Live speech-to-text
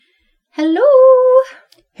Hello!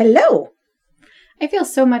 Hello! I feel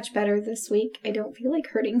so much better this week. I don't feel like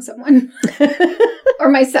hurting someone. Or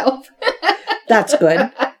myself. That's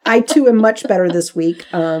good. I, too, am much better this week.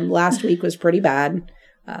 Last week was pretty bad.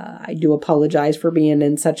 I do apologize for being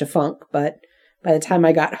in such a funk, but by the time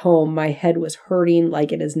I got home, my head was hurting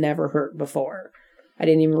like it has never hurt before. I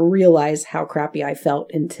didn't even realize how crappy I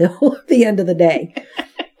felt until the end of the day.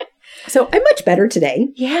 So I'm much better today.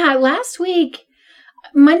 Yeah, last week,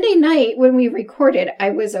 Monday night when we recorded, I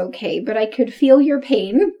was okay, but I could feel your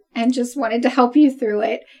pain and just wanted to help you through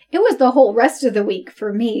it. It was the whole rest of the week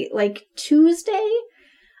for me. Like Tuesday,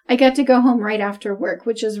 I got to go home right after work,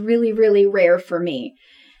 which is really, really rare for me.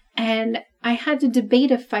 And I had to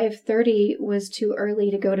debate if 5:30 was too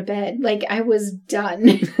early to go to bed. Like, I was done.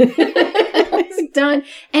 I was done.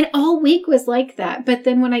 And all week was like that. But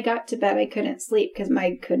then when I got to bed, I couldn't sleep because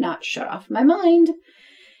I could not shut off my mind.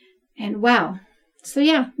 And wow. So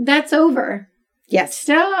yeah, that's over. Yes.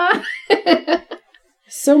 Stop.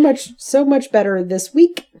 So much better this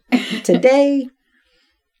week. Today.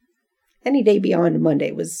 Any day beyond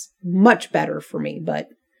Monday was much better for me, but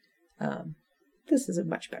this is a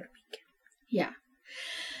much better week. Yeah.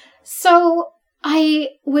 So I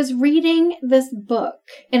was reading this book,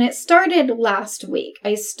 and it started last week.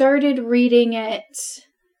 I started reading it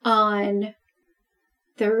on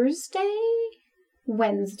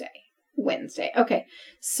Wednesday. Okay.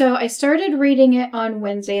 So I started reading it on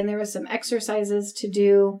Wednesday, and there was some exercises to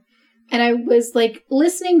do. And I was like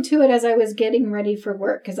listening to it as I was getting ready for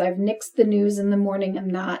work because I've nixed the news in the morning.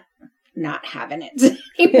 I'm not having it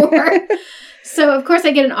anymore. So of course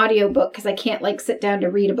I get an audiobook because I can't like sit down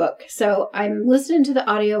to read a book. So I'm listening to the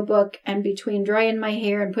audiobook, and between drying my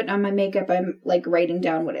hair and putting on my makeup, I'm like writing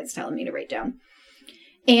down what it's telling me to write down.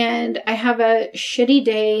 And I have a shitty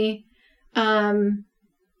day.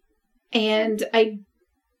 And I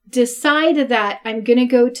decide that I'm going to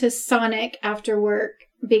go to Sonic after work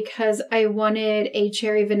because I wanted a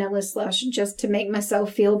cherry vanilla slush just to make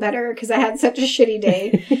myself feel better because I had such a shitty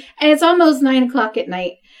day. And it's almost 9:00 at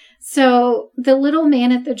night. So the little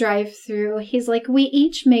man at the drive-thru, he's like, "We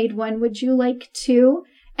each made one. Would you like two?"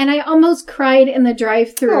 And I almost cried in the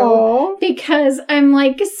drive-thru. Aww. Because I'm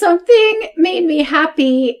like, something made me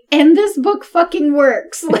happy and this book fucking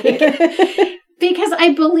works. Like, because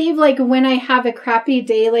I believe, like, when I have a crappy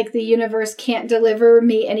day, like, the universe can't deliver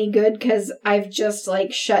me any good because I've just,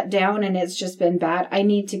 like, shut down and it's just been bad. I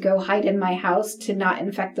need to go hide in my house to not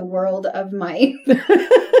infect the world of my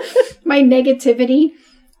my negativity.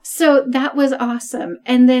 So that was awesome.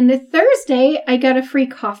 And then Thursday, I got a free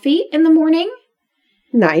coffee in the morning.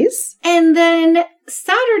 Nice. And then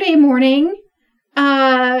Saturday morning,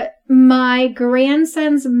 my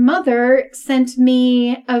grandson's mother sent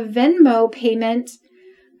me a Venmo payment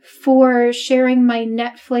for sharing my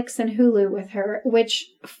Netflix and Hulu with her, which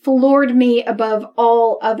floored me above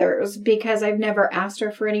all others because I've never asked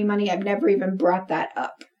her for any money. I've never even brought that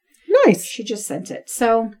up. Nice. She just sent it.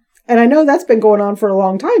 So, and I know that's been going on for a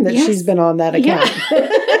long time that yes. She's been on that account. Yeah.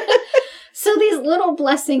 So these little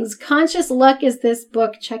blessings. Conscious Luck is this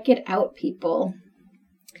book. Check it out, people.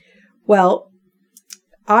 Well,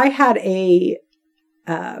 I had a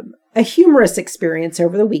humorous experience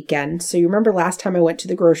over the weekend. So you remember last time I went to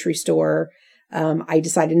the grocery store, I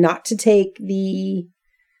decided not to take the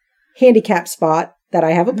handicap spot that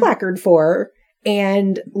I have a placard for.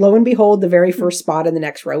 And lo and behold, the very first spot in the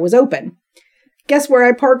next row was open. Guess where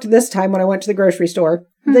I parked this time when I went to the grocery store?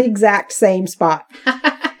 The exact same spot.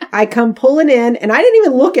 I come pulling in, and I didn't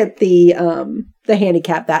even look at the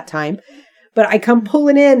handicap that time. But I come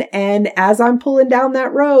pulling in, and as I'm pulling down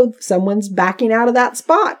that road, someone's backing out of that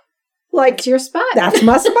spot. Like, it's your spot. That's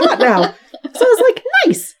my spot now. So I was like,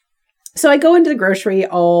 nice. So I go into the grocery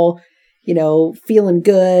all, feeling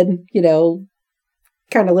good,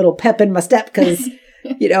 kind of little pep in my step because,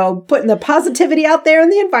 putting the positivity out there in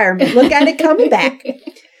the environment. Look at it coming back.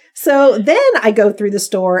 So then I go through the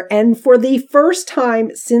store, and for the first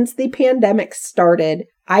time since the pandemic started,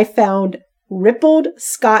 I found Rippled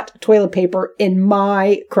Scott toilet paper in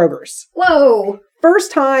my Kroger's. Whoa.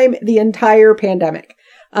 First time the entire pandemic.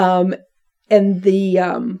 And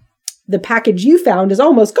the package you found is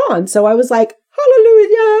almost gone. So I was like,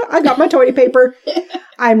 hallelujah, I got my toilet paper.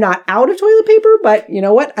 I'm not out of toilet paper, but you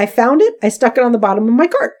know what? I found it. I stuck it on the bottom of my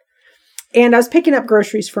cart. And I was picking up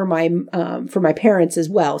groceries for my parents as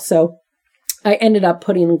well. So I ended up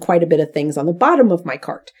putting quite a bit of things on the bottom of my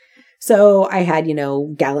cart. So I had,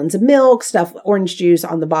 gallons of milk, orange juice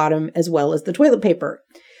on the bottom, as well as the toilet paper.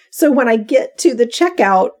 So when I get to the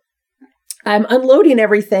checkout, I'm unloading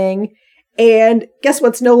everything. And guess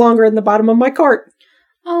what's no longer in the bottom of my cart?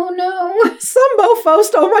 Oh, no. Some mofo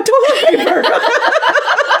stole my toilet paper.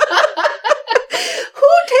 Who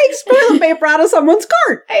takes toilet paper out of someone's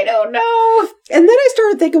cart? I don't know. And then I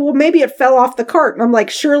started thinking, well, maybe it fell off the cart. And I'm like,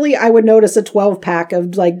 surely I would notice a 12-pack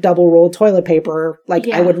of like double rolled toilet paper. Like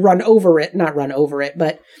I would run over it, not run over it,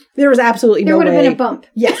 but there was absolutely no way. There would have been a bump.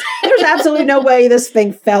 Yes. There's absolutely no way this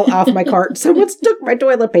thing fell off my cart. Someone took my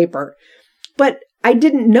toilet paper. But I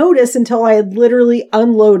didn't notice until I had literally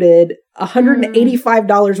unloaded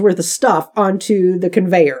 $185 worth of stuff onto the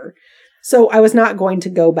conveyor. So I was not going to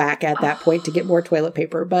go back at that point to get more toilet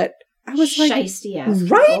paper, but I was like, Shiesty ass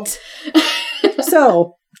right?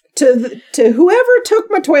 So to whoever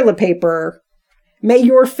took my toilet paper, may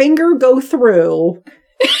your finger go through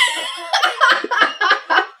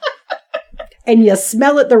and you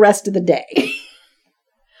smell it the rest of the day.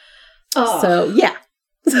 Oh. So yeah.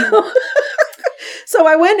 So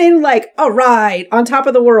I went in like, all right, on top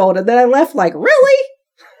of the world. And then I left like, really?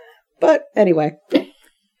 But anyway,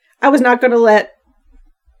 I was not going to let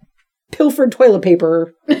pilfered toilet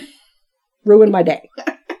paper ruin my day.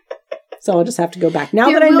 So I'll just have to go back. Now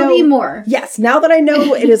that I know, there will be more. Yes, now that I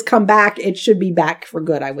know it has come back, it should be back for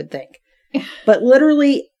good, I would think. But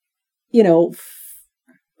literally,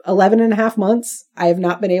 11 and a half months, I have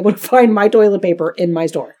not been able to find my toilet paper in my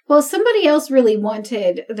store. Well, somebody else really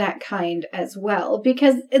wanted that kind as well,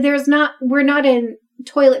 because we're not in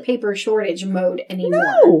toilet paper shortage mode anymore.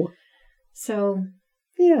 No. So.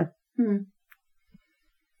 Yeah.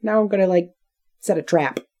 Now I'm going to set a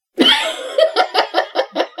trap.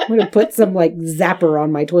 I'm going to put some zapper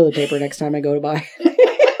on my toilet paper next time I go to buy.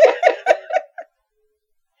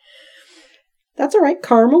 That's all right.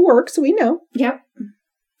 Karma works. We know. Yep.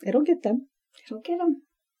 It'll get them. It'll get them.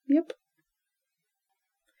 Yep.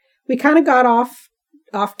 We kind of got off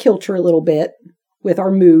kilter a little bit with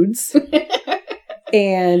our moods.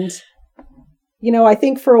 And, I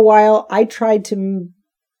think for a while I tried to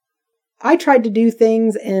do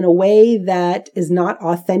things in a way that is not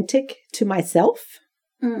authentic to myself.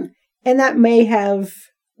 And that may have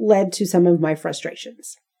led to some of my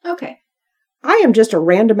frustrations. Okay. I am just a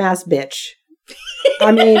random ass bitch.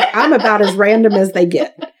 I mean, I'm about as random as they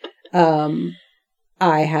get.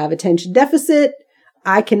 I have attention deficit.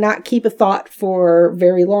 I cannot keep a thought for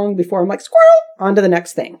very long before I'm like, squirrel, on to the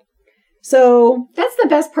next thing. So that's the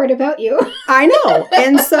best part about you. I know.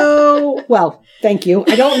 And so, well, thank you.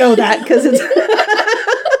 I don't know that because it's,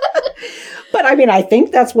 but I mean, I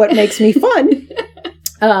think that's what makes me fun.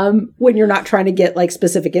 When you're not trying to get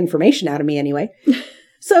specific information out of me anyway.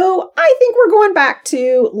 So I think we're going back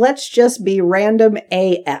to let's just be random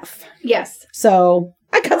AF. Yes. So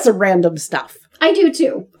I got some random stuff. I do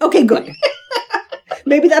too. Okay, good.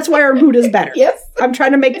 Maybe that's why our mood is better. Yes. I'm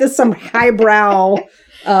trying to make this some highbrow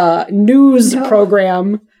news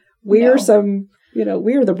program. We're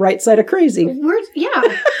we're the bright side of crazy.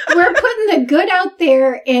 We're putting the good out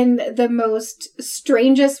there in the most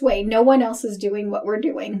strangest way. No one else is doing what we're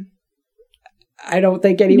doing. I don't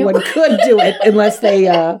think anyone could do it unless they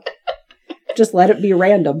just let it be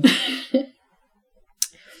random.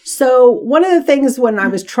 So one of the things when I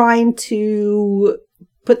was trying to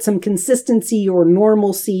put some consistency or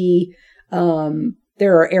normalcy,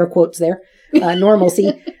 there are air quotes there,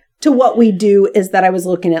 normalcy, to what we do is that I was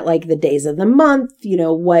looking at the days of the month,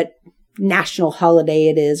 what national holiday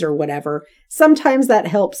it is or whatever. Sometimes that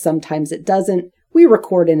helps, sometimes it doesn't. We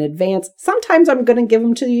record in advance. Sometimes I'm going to give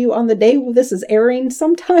them to you on the day this is airing.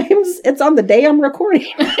 Sometimes it's on the day I'm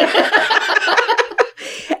recording.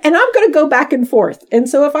 And I'm going to go back and forth. And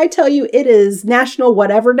so if I tell you it is National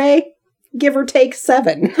Whatever Day, give or take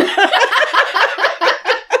 7. In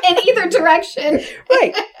either direction.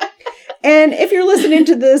 Right. And if you're listening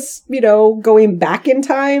to this, going back in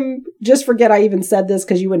time, just forget I even said this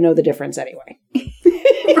because you would know the difference anyway.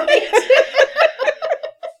 Right.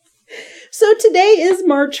 So today is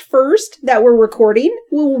March 1st that we're recording.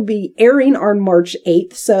 We will be airing on March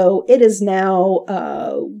 8th. So it is now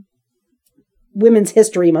Women's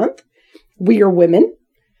History Month. We are women.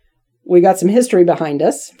 We got some history behind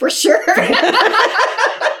us. For sure.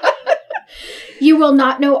 You will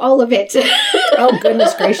not know all of it. Oh,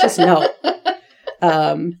 goodness gracious, no.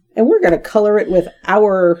 And we're going to color it with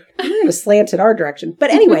we're going to slant it our direction. But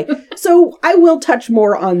anyway, so I will touch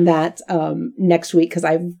more on that next week because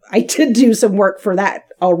I did do some work for that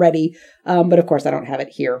already. But of course, I don't have it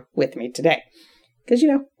here with me today. Because,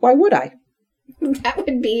 why would I? That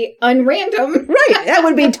would be unrandom. Right. That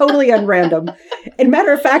would be totally unrandom. And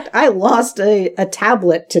matter of fact, I lost a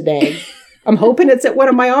tablet today. I'm hoping it's at one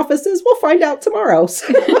of my offices. We'll find out tomorrow.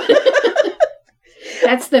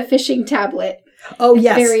 That's the fishing tablet. Oh,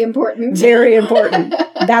 yes. Very important. Very important.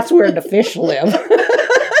 That's where the fish live.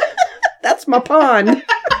 my pond.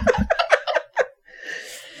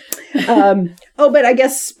 But I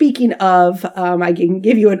guess speaking of, I can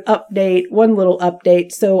give you an update, one little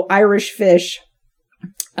update. So Irish Fish,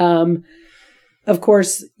 of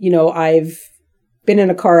course, I've been in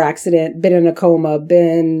a car accident, been in a coma,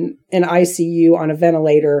 been in ICU on a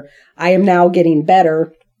ventilator. I am now getting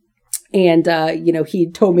better. And,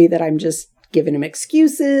 he told me that I'm just giving him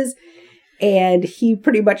excuses. And he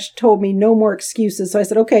pretty much told me no more excuses. So I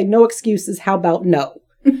said, okay, no excuses. How about no?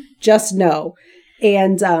 Just no.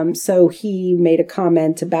 And so he made a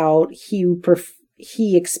comment about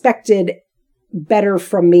he expected better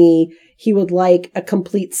from me. He would like a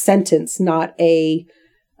complete sentence, not a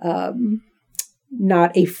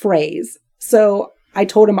phrase. So I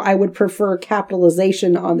told him I would prefer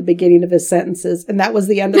capitalization on the beginning of his sentences, and that was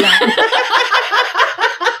the end of that.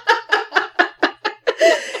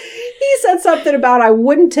 He said something about, I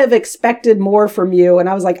wouldn't have expected more from you. And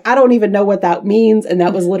I was like, I don't even know what that means. And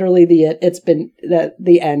that was literally the end.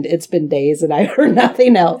 It's been days and I heard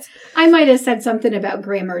nothing else. I might have said something about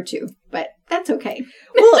grammar too, but that's okay.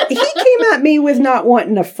 Well, he came at me with not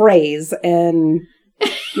wanting a phrase, and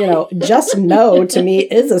just no to me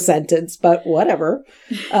is a sentence, but whatever.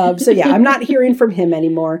 So yeah, I'm not hearing from him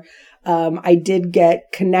anymore. I did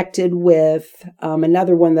get connected with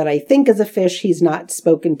another one that I think is a fish. He's not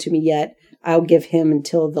spoken to me yet. I'll give him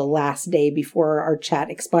until the last day before our chat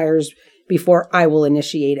expires, before I will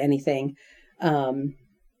initiate anything.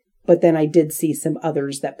 But then I did see some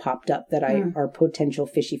others that popped up that are potential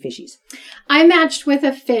fishies. I matched with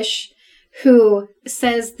a fish who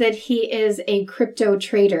says that he is a crypto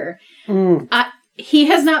trader. He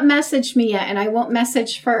has not messaged me yet, and I won't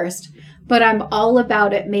message first, but I'm all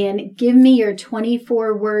about it, man. Give me your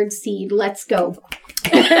 24-word seed. Let's go.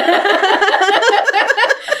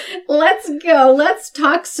 Let's go. Let's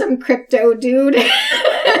talk some crypto, dude.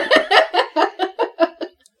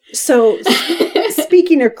 So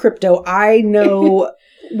speaking of crypto,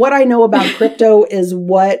 what I know about crypto is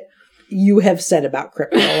what you have said about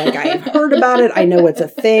crypto. Like, I've heard about it. I know it's a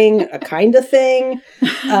thing, a kind of thing.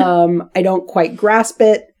 I don't quite grasp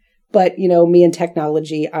it, but me and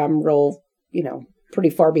technology, I'm real, pretty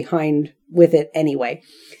far behind with it anyway.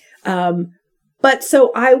 But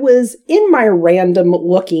so I was in my random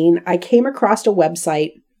looking, I came across a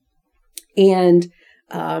website, and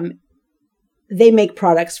they make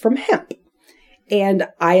products from hemp. And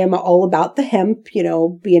I am all about the hemp,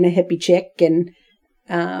 being a hippie chick. And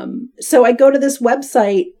so I go to this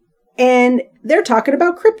website and they're talking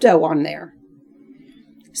about crypto on there.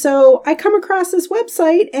 So I come across this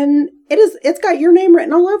website and it's got your name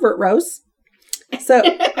written all over it, Rose. So,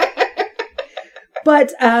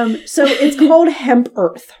 so it's called Hemp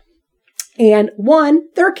Earth. And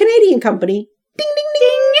they're a Canadian company. Ding, ding,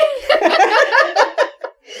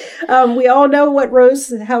 ding. We all know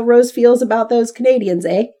how Rose feels about those Canadians,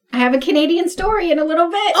 eh? I have a Canadian story in a little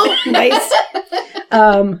bit. Oh, nice.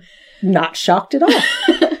 Not shocked at all.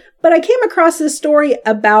 But I came across this story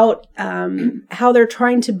about how they're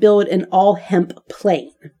trying to build an all hemp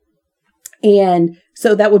plane. And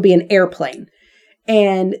so that would be an airplane.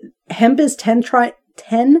 And hemp is 10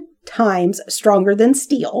 times stronger than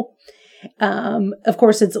steel. Of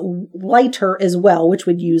course, it's lighter as well, which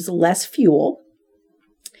would use less fuel.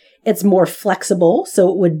 It's more flexible, so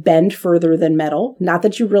it would bend further than metal. Not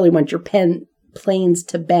that you really want your planes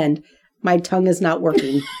to bend. My tongue is not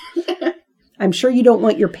working. I'm sure you don't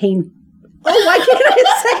want your pain. Oh, why can't I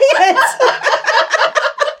say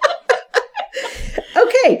it?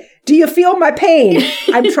 Okay. Do you feel my pain?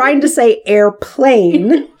 I'm trying to say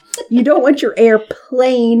airplane. You don't want your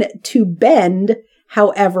airplane to bend.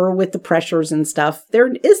 However, with the pressures and stuff,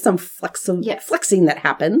 there is some flexing that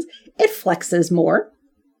happens. It flexes more.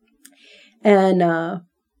 And,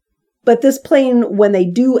 but this plane, when they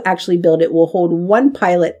do actually build it, will hold one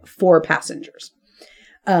pilot, 4 passengers.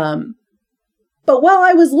 But while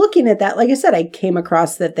I was looking at that, like I said, I came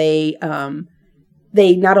across that they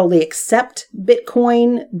not only accept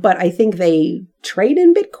Bitcoin, but I think they trade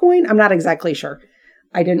in Bitcoin. I'm not exactly sure.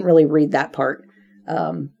 I didn't really read that part.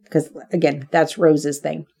 Because again, that's Rose's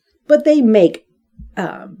thing. But they make,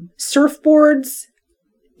 surfboards.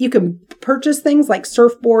 You can purchase things like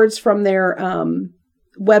surfboards from their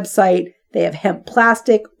website. They have hemp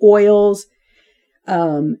plastic, oils.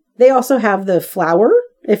 They also have the flour.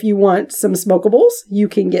 If you want some smokables, you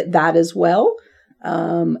can get that as well.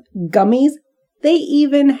 Gummies. They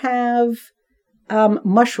even have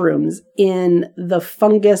mushrooms in the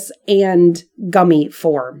fungus and gummy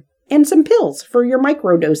form. And some pills for your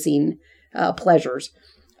microdosing pleasures.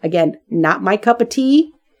 Again, not my cup of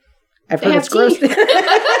tea. I've heard it's gross.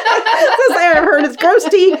 I've heard it's gross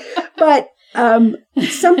tea, but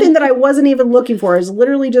Something that I wasn't even looking for. I was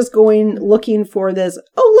literally just looking for this.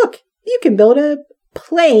 Oh, look, you can build a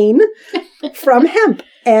plane from hemp.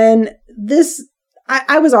 And this,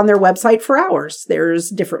 I was on their website for hours. There's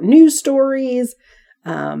different news stories,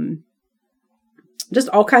 just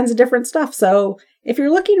all kinds of different stuff. So if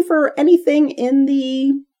you're looking for anything in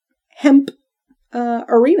the hemp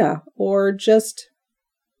arena or just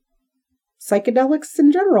psychedelics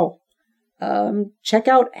in general, check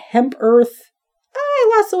out Hemp Earth.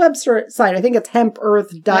 I lost the website. I think it's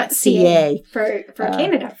hempearth.ca. For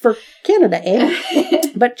Canada. For Canada, eh?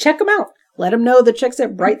 But check them out. Let them know the chicks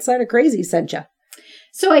at Bright Side of Crazy sent you.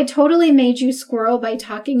 So I totally made you squirrel by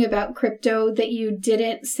talking about crypto that you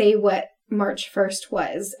didn't say what March 1st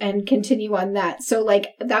was and continue on that. So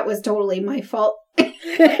that was totally my fault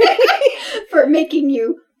for making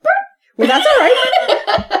you. Well, that's all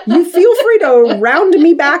right. You feel free to round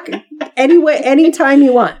me back anytime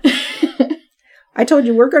you want. I told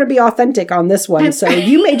you we're going to be authentic on this one, so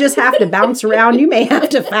you may just have to bounce around. You may have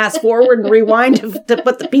to fast forward and rewind to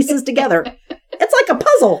put the pieces together. It's like a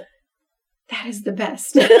puzzle. That is the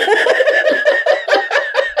best.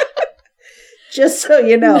 Just so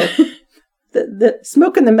you know, the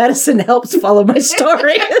smoking the medicine helps follow my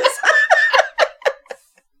stories.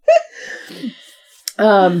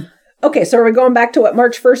 Okay, so are we going back to what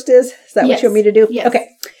March 1st is? Is that what you want me to do? Yes. Okay.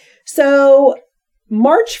 So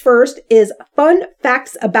March 1st is Fun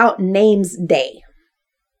Facts About Names Day.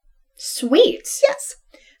 Sweet. Yes.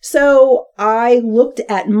 So I looked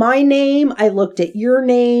at my name. I looked at your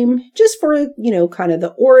name just for, kind of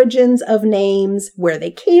the origins of names, where they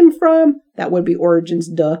came from. That would be origins,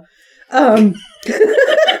 duh. Of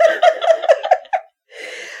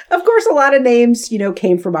course, a lot of names,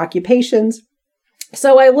 came from occupations.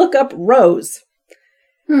 So I look up Rose.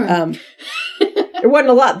 There wasn't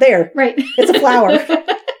a lot there. Right. It's a flower.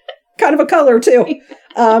 Kind of a color, too.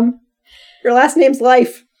 Your last name's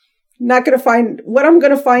Life. Not going to find what I'm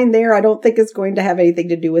going to find there. I don't think it's going to have anything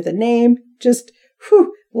to do with a name. Just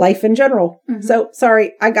life in general. Mm-hmm. So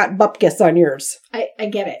sorry, I got bupkis on yours. I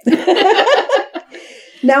get it.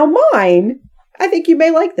 Now mine, I think you may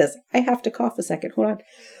like this. I have to cough a second. Hold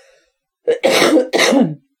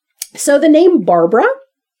on. So the name Barbara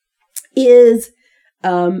is,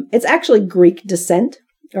 it's actually Greek descent,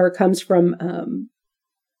 or it comes from,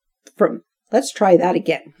 let's try that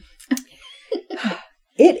again.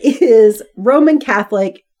 It is Roman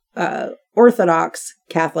Catholic, Orthodox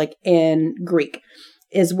Catholic, and Greek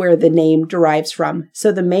is where the name derives from.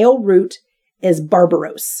 So the male root is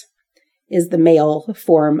Barbaros, is the male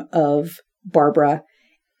form of Barbara.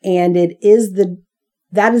 And that is the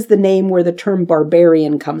name where the term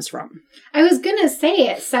barbarian comes from. I was going to say,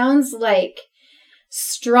 it sounds like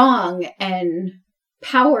strong and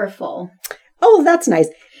powerful. Oh, that's nice.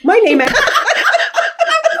 My name...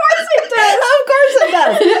 Of course it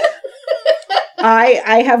does.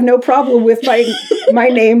 I have no problem with my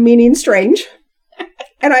name meaning strange.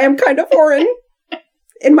 And I am kind of foreign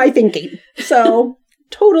in my thinking. So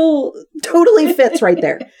totally fits right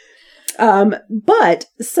there. But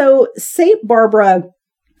so Saint Barbara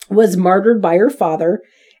was martyred by her father,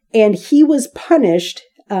 and he was punished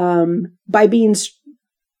by being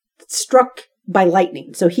struck by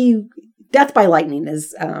lightning. So death by lightning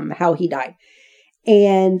is how he died.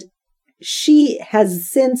 And she has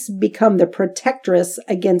since become the protectress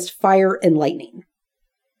against fire and lightning.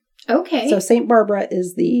 Okay. So Saint Barbara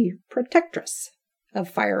is the protectress of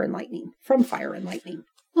fire and lightning, from fire and lightning.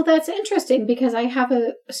 Well, that's interesting because I have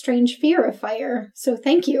a strange fear of fire. So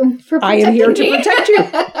thank you for protecting me. I am here to protect you.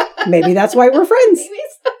 Maybe that's why we're friends. Maybe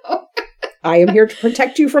so. I am here to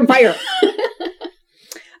protect you from fire.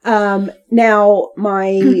 Now,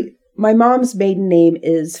 my mom's maiden name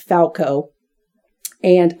is Falco.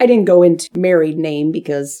 And I didn't go into married name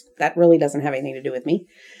because that really doesn't have anything to do with me.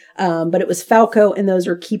 But it was Falco, and those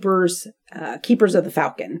are keepers of the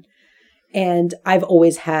falcon. And I've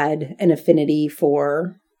always had an affinity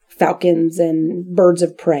for falcons and birds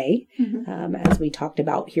of prey, as we talked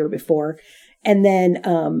about here before. And then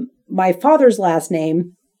my father's last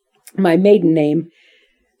name, my maiden name,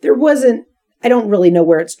 I don't really know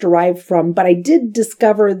where it's derived from, but I did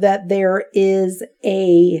discover that there is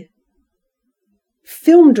a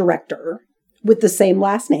film director with the same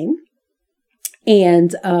last name.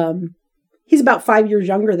 And he's about 5 years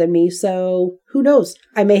younger than me, so who knows?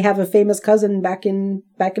 I may have a famous cousin back in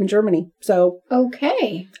Germany. So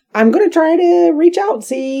okay, I'm going to try to reach out and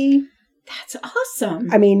see. That's awesome.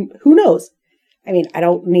 I mean, who knows? I mean, I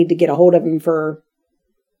don't need to get a hold of him for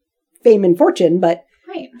fame and fortune, but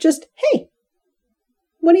just, hey,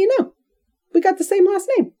 what do you know? We got the same last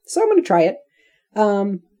name, so I'm going to try it.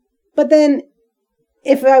 But then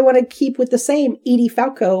if I want to keep with the same, Edie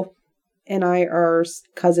Falco and I are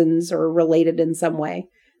cousins or related in some way,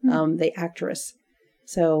 the actress.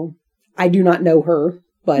 So I do not know her,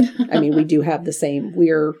 but I mean, we do have the same,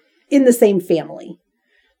 we're in the same family.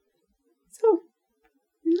 So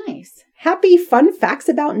nice. Happy fun facts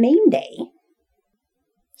about name day.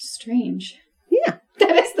 Strange. Yeah.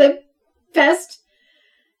 That is the best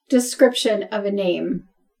description of a name.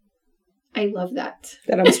 I love that.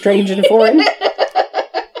 That I'm strange and foreign.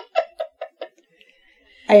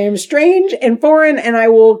 I am strange and foreign, and I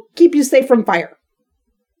will keep you safe from fire.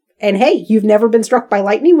 And hey, you've never been struck by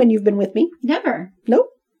lightning when you've been with me? Never. Nope.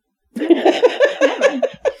 Never.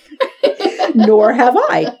 Nor have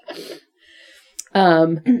I.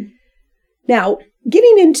 Now,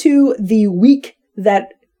 getting into the week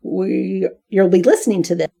that you'll be listening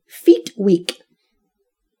to this, Feet Week.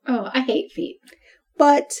 Oh, I hate feet.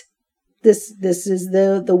 But this is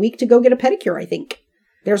the week to go get a pedicure, I think.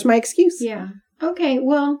 There's my excuse. Yeah. Okay,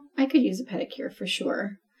 well, I could use a pedicure for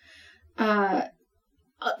sure.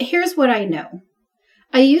 Here's what I know.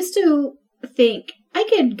 I used to think I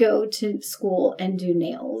could go to school and do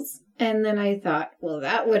nails. And then I thought, well,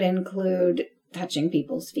 that would include touching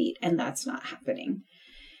people's feet, and that's not happening.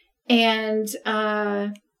 And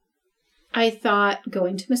I thought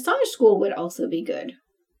going to massage school would also be good.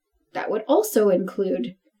 That would also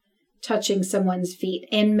include touching someone's feet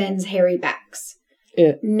and men's hairy backs.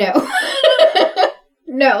 No.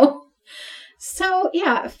 No. So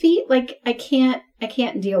yeah, feet, like I can't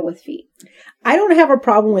deal with feet. I don't have a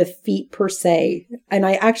problem with feet per se. And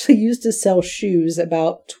I actually used to sell shoes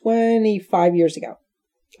about 25 years ago.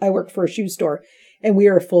 I worked for a shoe store and we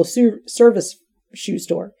are a full service shoe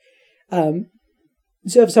store. So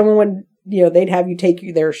if someone would, they'd have you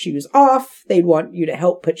take their shoes off. They'd want you to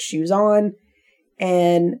help put shoes on.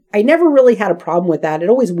 And I never really had a problem with that. It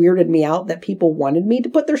always weirded me out that people wanted me to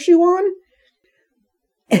put their shoe on.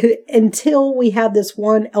 Until we had this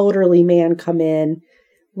one elderly man come in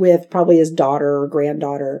with probably his daughter or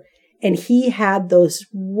granddaughter. And he had those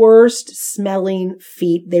worst smelling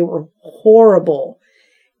feet. They were horrible.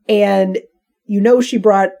 And she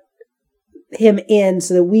brought him in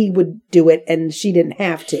so that we would do it and she didn't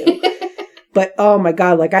have to. But oh my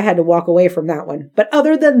God, like I had to walk away from that one. But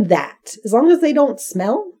other than that, as long as they don't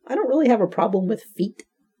smell, I don't really have a problem with feet.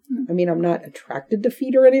 I mean, I'm not attracted to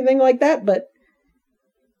feet or anything like that, but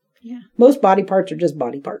yeah, most body parts are just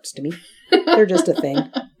body parts to me. They're just a thing.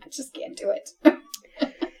 I just can't do it.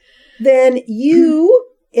 Then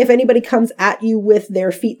if anybody comes at you with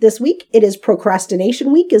their feet this week, it is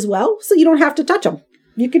procrastination week as well. So you don't have to touch them.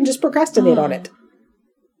 You can just procrastinate on it.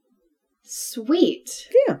 Sweet.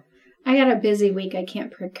 Yeah. I got a busy week. I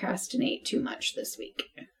can't procrastinate too much this week.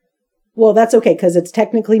 Well, that's okay because it's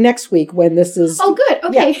technically next week when this is... Oh, good.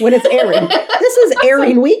 Okay. Yeah, when it's airing. This is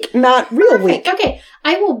airing week, not real week. Okay.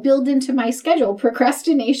 I will build into my schedule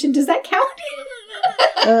procrastination. Does that count?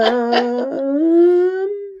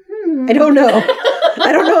 I don't know.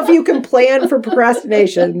 I don't know if you can plan for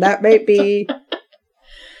procrastination. That may be...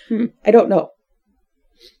 I don't know.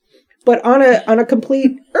 But on a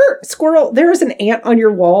complete squirrel, there is an ant on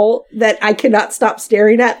your wall that I cannot stop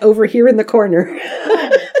staring at over here in the corner.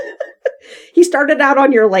 He started out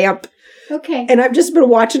on your lamp. Okay. And I've just been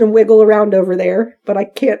watching him wiggle around over there, but I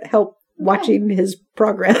can't help watching his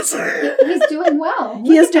progress. He's doing well.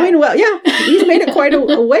 He is doing well. Yeah. He's made it quite a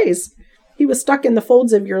ways. He was stuck in the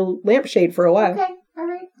folds of your lampshade for a while. Okay. All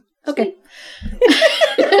right. Okay.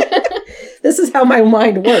 This is how my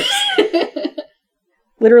mind works.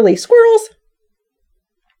 Literally squirrels.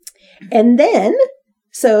 And then,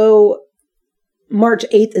 so March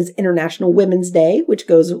 8th is International Women's Day, which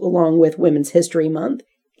goes along with Women's History Month.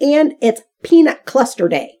 And it's Peanut Cluster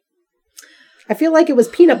Day. I feel like it was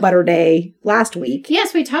Peanut Butter Day last week.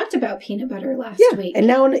 Yes, we talked about peanut butter last week. And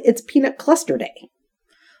now it's Peanut Cluster Day.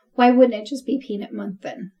 Why wouldn't it just be Peanut Month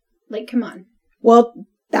then? Like, come on. Well,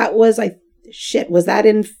 that was, was that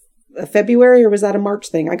in February or was that a March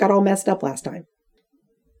thing? I got all messed up last time.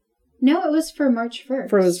 No, it was for March 1st.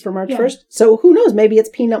 It was for March 1st? So who knows? Maybe it's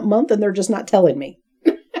Peanut Month and they're just not telling me.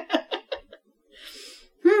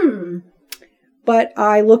 But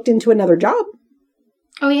I looked into another job.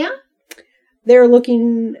 Oh, yeah?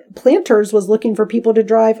 Planters was looking for people to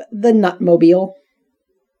drive the Nutmobile.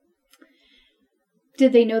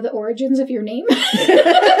 Did they know the origins of your name?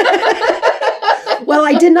 Well,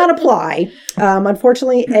 I did not apply.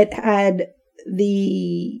 Unfortunately,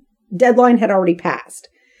 the deadline had already passed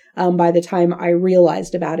by the time I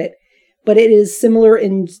realized about it. But it is similar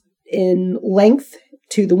in length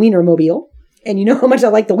to the Wienermobile. And you know how much I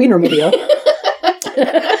like the Wienermobile.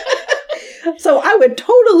 So I would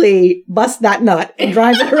totally bust that nut and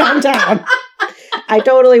drive it around town. I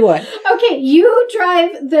totally would. Okay, you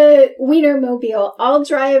drive the Wienermobile. I'll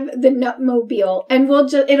drive the Nutmobile, and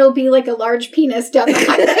it'll be like a large penis down the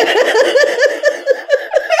highway.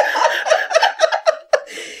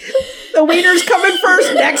 The wiener's coming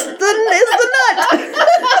first. Next is the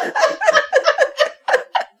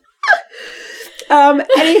nut.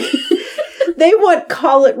 They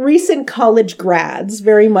want recent college grads,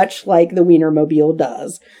 very much like the Wienermobile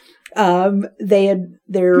does.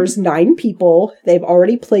 There's 9 people. They've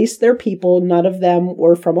already placed their people. None of them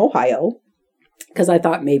were from Ohio. Because I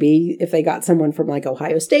thought maybe if they got someone from like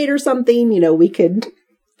Ohio State or something, we could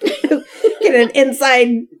get an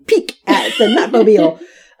inside peek at the Nutmobile.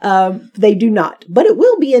 They do not. But it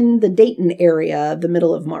will be in the Dayton area the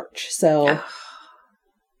middle of March. So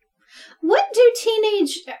what do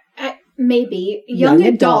teenage, maybe young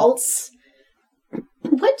adults,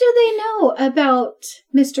 what do they know about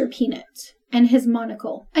Mr. Peanut and his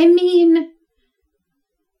monocle? I mean,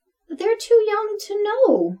 they're too young to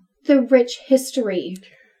know the rich history.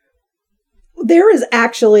 There is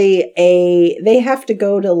actually they have to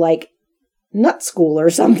go to like nut school or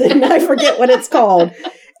something. I forget what it's called.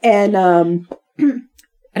 And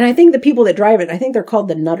I think the people that drive it, I think they're called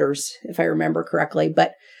the Nutters, if I remember correctly.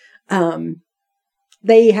 But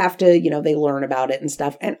they have to, they learn about it and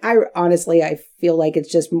stuff. And I feel like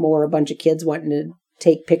it's just more a bunch of kids wanting to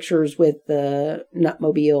take pictures with the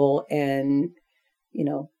Nutmobile and,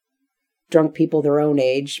 drunk people their own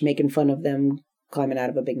age making fun of them climbing out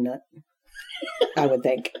of a big nut. I would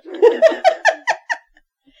think.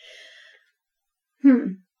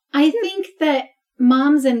 I think that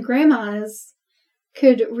moms and grandmas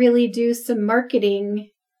could really do some marketing,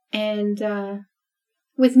 and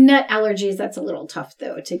with nut allergies, that's a little tough,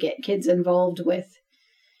 though, to get kids involved with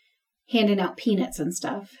handing out peanuts and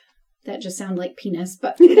stuff. That just sound like penis,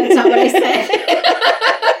 but that's not what I said.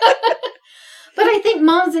 But I think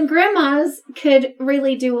moms and grandmas could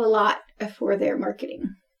really do a lot for their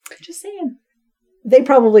marketing. Just saying. They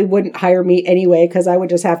probably wouldn't hire me anyway, because I would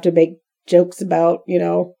just have to make jokes about,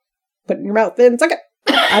 putting your mouth in, suck it.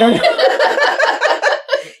 I don't know.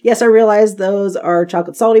 Yes, I realize those are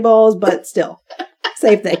chocolate salty balls, but still,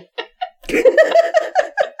 same thing.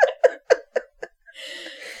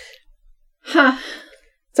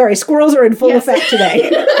 Sorry, squirrels are in full effect today.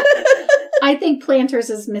 I think Planters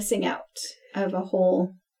is missing out of a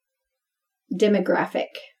whole demographic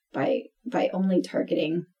by only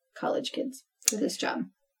targeting college kids for this job.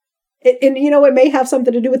 And it may have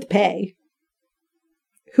something to do with pay.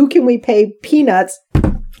 Who can we pay peanuts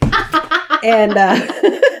and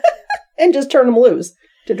just turn them loose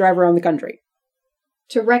to drive around the country?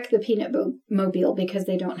 To wreck the Peanut Mobile because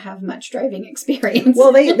they don't have much driving experience.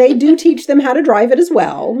 Well, they do teach them how to drive it as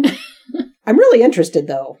well. I'm really interested,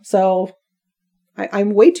 though. So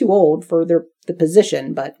I'm way too old for the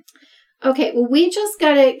position, but... Okay, well, we just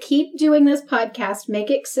got to keep doing this podcast,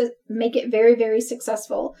 make it very, very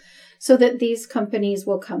successful so that these companies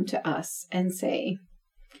will come to us and say,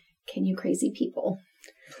 can you crazy people,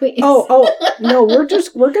 please? Oh, no, we're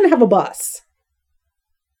going to have a bus.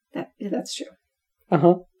 That's true.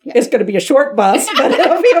 Uh-huh. Yeah. It's going to be a short bus, but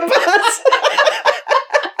it'll be a bus.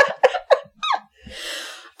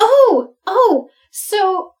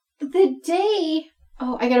 So the day...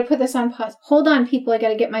 Oh, I got to put this on pause. Hold on, people. I got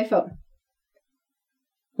to get my phone.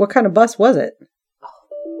 What kind of bus was it?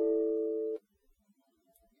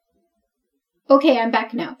 Okay, I'm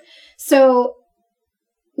back now. So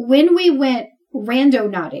when we went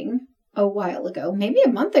randonauting a while ago, maybe a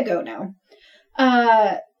month ago now,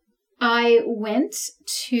 I went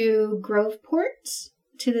to Groveport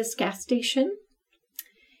to this gas station,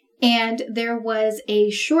 and there was a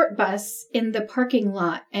short bus in the parking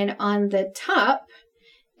lot, and on the top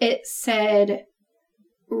it said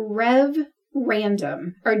Dev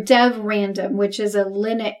Random, which is a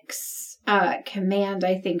Linux command,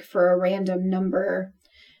 I think, for a random number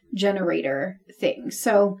generator thing.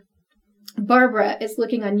 So Barbara is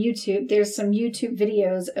looking on YouTube. There's some YouTube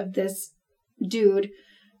videos of this dude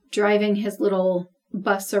driving his little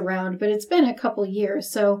bus around, but it's been a couple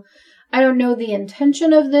years, so I don't know the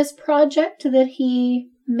intention of this project that he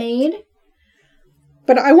made.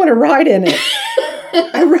 But I want to ride in it.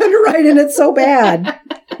 I want to ride in it so bad.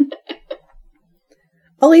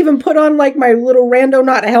 I'll even put on like my little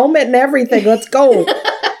Randonaut helmet and everything. Let's go.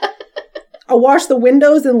 I'll wash the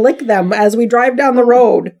windows and lick them as we drive down the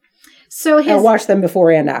road. So I'll wash them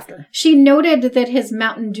before and after. She noted that his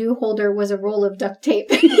Mountain Dew holder was a roll of duct tape.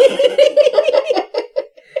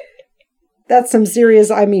 That's some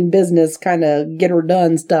serious, business kind of get her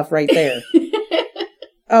done stuff right there.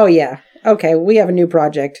 Oh, yeah. Okay, we have a new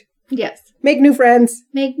project. Yes. Make new friends.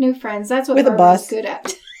 Make new friends. That's what With a Barbara's bus. good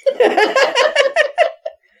at.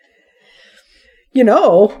 You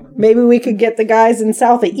know, maybe we could get the guys in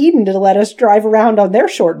South of Eden to let us drive around on their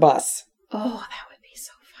short bus. Oh, that would be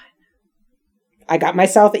so fun. I got my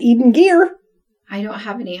South of Eden gear. I don't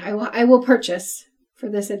have any. I will purchase for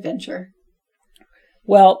this adventure.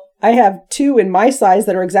 Well, I have 2 in my size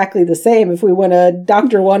that are exactly the same if we want to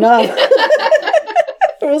doctor one up.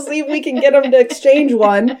 We'll see if we can get them to exchange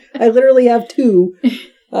one. I literally have 2,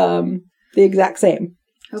 the exact same.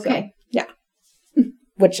 Okay. So, yeah.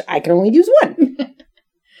 Which I can only use 1.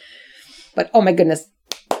 But, oh my goodness.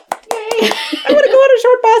 Yay. I want to go on a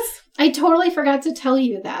short bus. I totally forgot to tell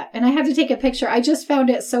you that. And I had to take a picture. I just found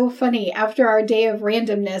it so funny after our day of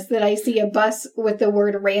randomness that I see a bus with the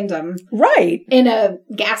word random. Right. In a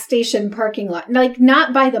gas station parking lot. Like,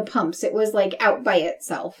 not by the pumps. It was, like, out by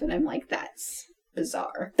itself. And I'm like, that's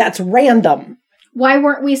bizarre. That's random. Why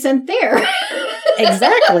weren't we sent there?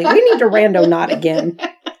 Exactly. We need to rando not again.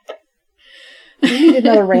 We need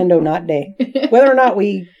another rando not day. Whether or not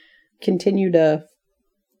we continue to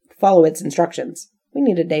follow its instructions. We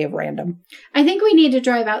need a day of random. I think we need to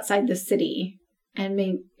drive outside the city and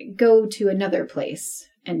maybe go to another place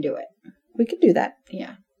and do it. We could do that.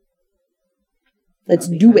 Yeah. Let's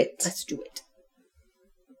do it. Let's do it.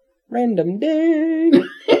 Random day.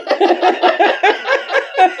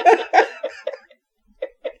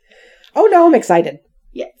 Oh, no, I'm excited.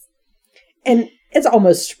 Yes. And it's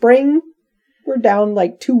almost spring. We're down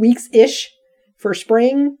like 2 weeks-ish for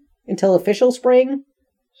spring until official spring.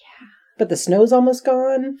 Yeah. But the snow's almost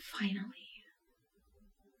gone. Finally.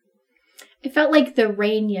 It felt like the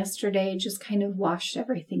rain yesterday just kind of washed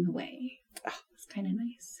everything away. It's kind of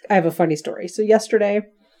nice. I have a funny story. So yesterday,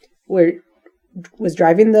 was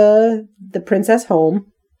driving the princess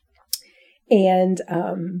home, and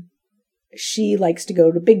she likes to go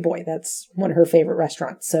to Big Boy. That's one of her favorite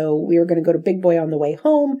restaurants. So we were going to go to Big Boy on the way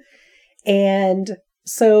home. And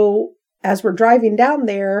so as we're driving down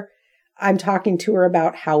there, I'm talking to her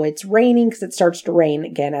about how it's raining because it starts to rain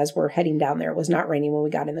again as we're heading down there. It was not raining when we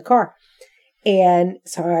got in the car. And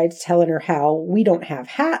so I was telling her how we don't have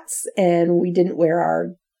hats and we didn't wear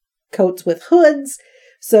our coats with hoods.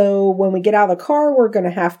 So when we get out of the car, we're going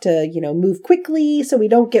to have to, move quickly so we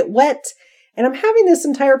don't get wet. And I'm having this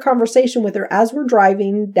entire conversation with her as we're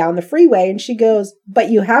driving down the freeway. And she goes, "But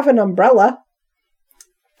you have an umbrella."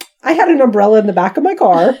 I had an umbrella in the back of my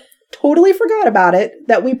car. Totally forgot about it,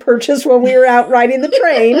 that we purchased when we were out riding the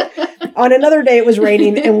train. On another day it was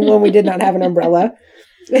raining and when we did not have an umbrella.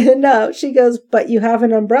 And she goes, "But you have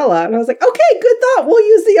an umbrella." And I was like, okay, good thought. We'll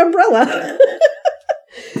use the umbrella.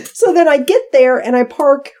 So then I get there and I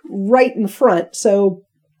park right in front. So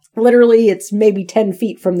literally it's maybe 10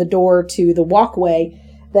 feet from the door to the walkway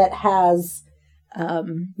that has,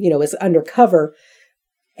 is undercover.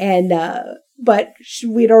 And, but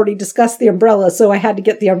we'd already discussed the umbrella, so I had to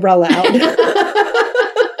get the umbrella out.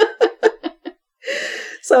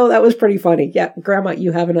 So that was pretty funny. Yeah, Grandma,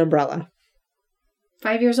 you have an umbrella.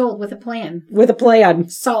 5 years old with a plan. With a plan.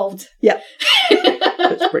 Solved. Yeah.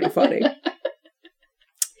 That's pretty funny.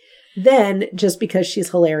 Then, just because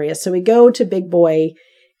she's hilarious, so we go to Big Boy,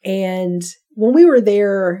 and when we were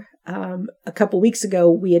there a couple weeks ago,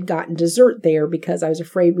 we had gotten dessert there because I was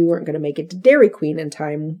afraid we weren't going to make it to Dairy Queen in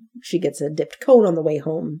time. She gets a dipped cone on the way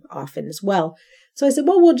home often as well. So I said,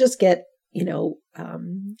 well, we'll just get,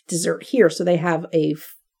 dessert here. So they have a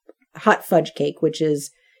hot fudge cake, which is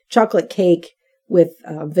chocolate cake with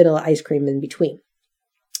vanilla ice cream in between.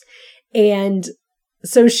 And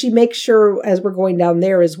so she makes sure as we're going down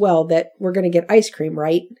there as well that we're going to get ice cream,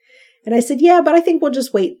 right? And I said, yeah, but I think we'll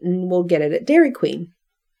just wait and we'll get it at Dairy Queen.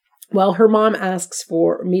 Well, her mom asks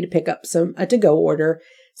for me to pick up a to-go order.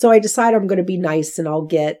 So I decide I'm going to be nice and I'll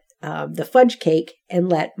get the fudge cake and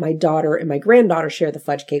let my daughter and my granddaughter share the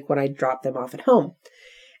fudge cake when I drop them off at home.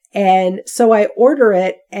 And so I order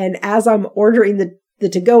it. And as I'm ordering the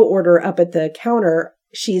to-go order up at the counter,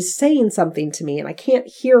 she's saying something to me and I can't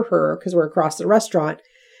hear her because we're across the restaurant.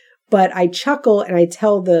 But I chuckle and I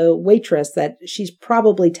tell the waitress that she's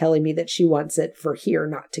probably telling me that she wants it for here,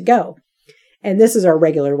 not to go. And this is our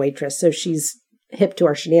regular waitress, so she's hip to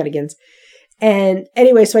our shenanigans. And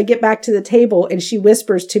anyway, so I get back to the table and she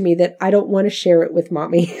whispers to me that I don't want to share it with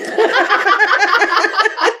Mommy.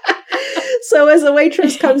 So as the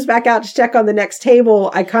waitress comes back out to check on the next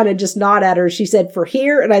table, I kind of just nod at her. She said, "For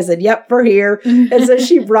here?" And I said, "Yep, for here." And so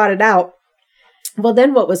she brought it out. Well,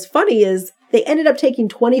 then what was funny is they ended up taking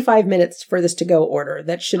 25 minutes for this to-go order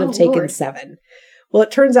that should have taken 7. Well,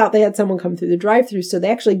 it turns out they had someone come through the drive-thru, so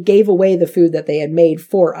they actually gave away the food that they had made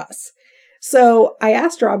for us. So I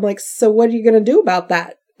asked her, I'm like, so what are you going to do about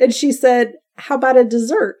that? And she said, how about a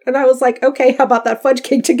dessert? And I was like, okay, how about that fudge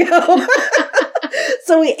cake to go?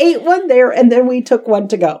 So we ate one there and then we took one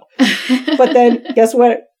to go. But then guess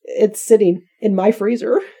what? It's sitting in my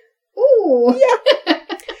freezer. Ooh. Yeah.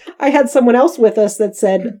 I had someone else with us that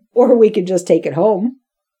said, or we could just take it home.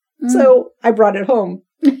 So I brought it home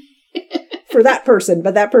for that person,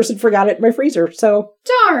 but that person forgot it in my freezer. So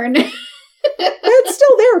darn. It's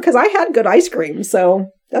still there because I had good ice cream. So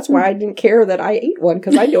that's why I didn't care that I ate one,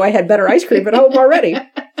 because I knew I had better ice cream at home already.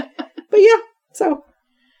 But yeah, so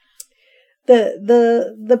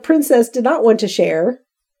the princess did not want to share.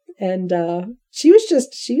 And she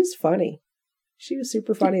was funny. She was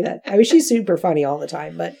super funny she's super funny all the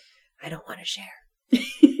time, but I don't want to share.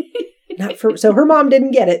 So her mom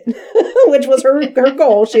didn't get it, which was her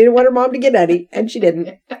goal. She didn't want her mom to get any, and she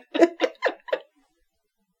didn't.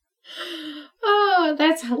 Oh,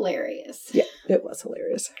 that's hilarious. Yeah, it was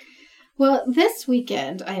hilarious. Well, this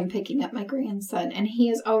weekend I am picking up my grandson, and he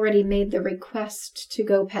has already made the request to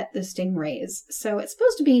go pet the stingrays. So it's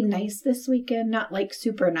supposed to be nice this weekend, not like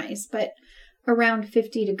super nice, but around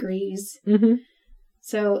 50 degrees. Mm-hmm.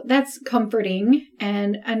 So that's comforting,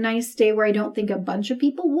 and a nice day where I don't think a bunch of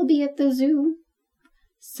people will be at the zoo.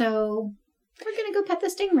 So we're going to go pet the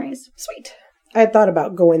stingrays. Sweet. I had thought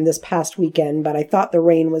about going this past weekend, but I thought the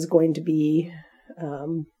rain was going to be,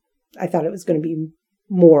 I thought it was going to be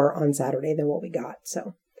more on Saturday than what we got.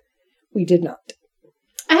 So we did not.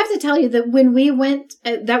 I have to tell you that when we went,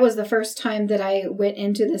 that was the first time that I went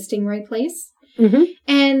into the stingray place. Mm-hmm.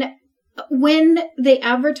 And when they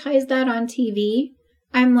advertised that on TV,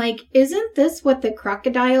 I'm like, isn't this what the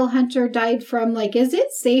crocodile hunter died from? Like, is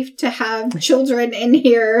it safe to have children in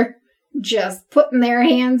here just putting their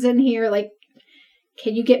hands in here? Like,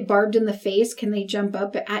 can you get barbed in the face? Can they jump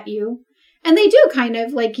up at you? And they do kind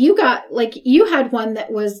of, like, you had one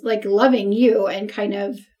that was like loving you and kind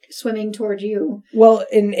of swimming toward you. Well,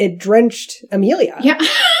 and it drenched Amelia. Yeah.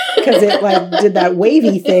 Because it like did that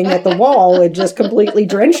wavy thing at the wall. It just completely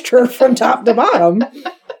drenched her from top to bottom.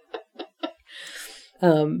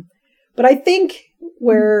 But I think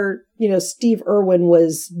where, Steve Irwin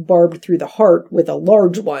was barbed through the heart with a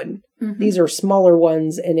large one, mm-hmm. These are smaller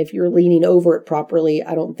ones. And if you're leaning over it properly,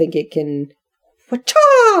 I don't think it can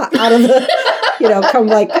out of the, come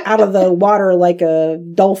like out of the water like a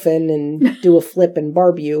dolphin and do a flip and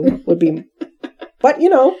barb you would be, but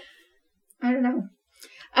I don't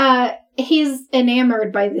know. He's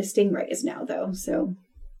enamored by the stingrays now though. So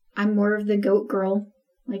I'm more of the goat girl.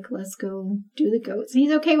 Like, let's go do the goats.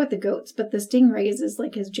 He's okay with the goats, but the stingrays is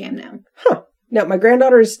like his jam now. Huh. Now, my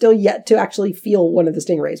granddaughter is still yet to actually feel one of the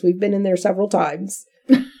stingrays. We've been in there several times.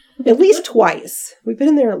 At least twice. We've been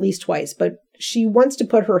in there at least twice, but she wants to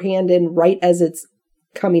put her hand in right as it's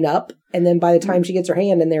coming up. And then by the time she gets her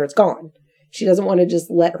hand in there, it's gone. She doesn't want to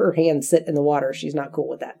just let her hand sit in the water. She's not cool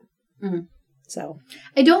with that. Mm-hmm. So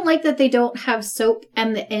I don't like that they don't have soap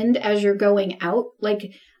at the end as you're going out.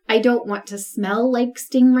 Like, I don't want to smell like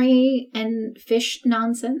stingray and fish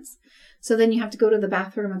nonsense. So then you have to go to the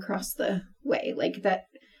bathroom across the way. Like that,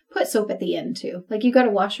 put soap at the end too. Like you got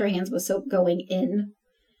to wash your hands with soap going in.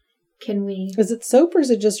 Can we? Is it soap or is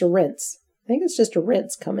it just a rinse? I think it's just a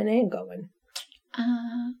rinse coming and going.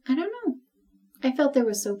 I don't know. I felt there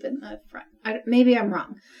was soap in the front. Maybe I'm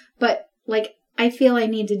wrong. But like, I feel I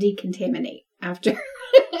need to decontaminate afterwards.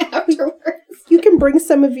 You can bring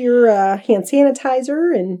some of your hand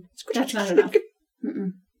sanitizer and... That's not enough.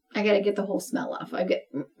 Mm-mm. I got to get the whole smell off. I get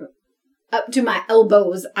up to my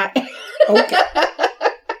elbows. Okay.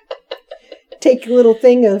 Take a little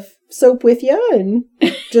thing of soap with you and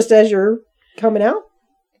just as you're coming out,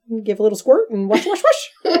 give a little squirt and wash.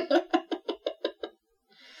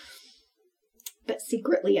 But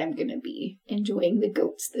secretly, I'm going to be enjoying the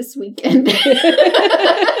goats this weekend.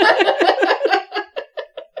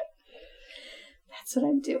 That's what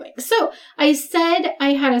I'm doing. So I said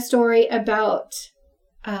I had a story about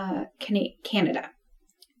Canada.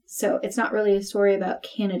 So it's not really a story about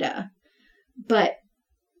Canada, but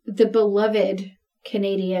the beloved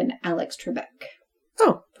Canadian Alex Trebek.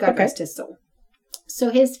 Oh, God rest his soul. So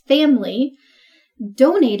his family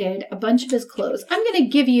donated a bunch of his clothes. I'm going to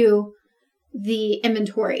give you the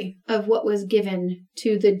inventory of what was given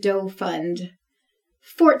to the Doe Fund.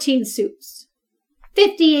 14 suits,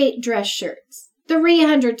 58 dress shirts,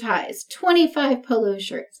 300 ties, 25 polo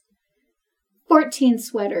shirts, 14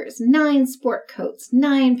 sweaters, 9 sport coats,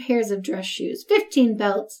 9 pairs of dress shoes, 15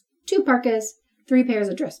 belts, 2 parkas, 3 pairs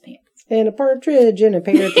of dress pants. And a partridge in a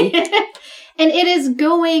pear tree. And it is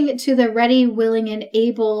going to the Ready, Willing, and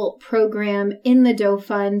Able program in the Doe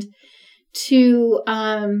Fund to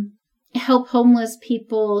help homeless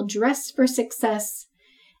people dress for success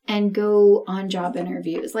and go on job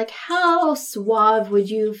interviews. Like, how suave would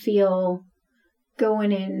you feel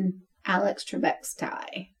going in Alex Trebek's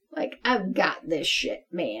tie? Like, I've got this shit,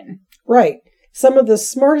 man. Right. Some of the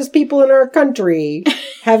smartest people in our country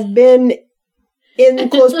have been in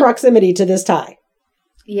close proximity to this tie.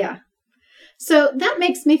 Yeah. So that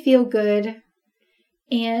makes me feel good.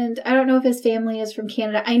 And I don't know if his family is from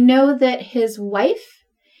Canada. I know that his wife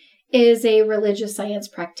is a religious science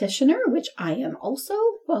practitioner, which I am also,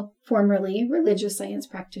 well, formerly religious science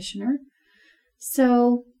practitioner.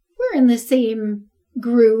 So we're in the same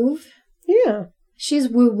groove. Yeah. She's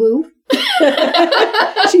woo-woo.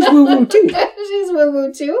 She's woo-woo too. She's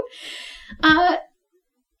woo-woo too.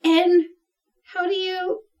 And how do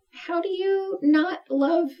you not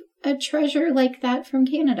love a treasure like that from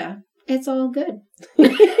Canada? It's all good.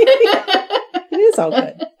 It is all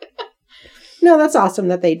good. No, that's awesome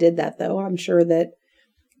that they did that, though. I'm sure that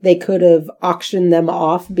they could have auctioned them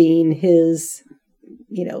off being his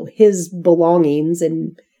belongings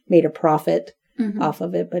and made a profit off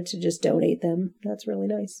of it, but to just donate them, that's really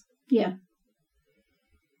nice. Yeah.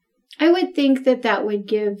 I would think that would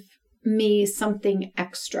give me something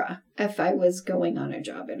extra if I was going on a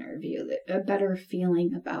job interview, a better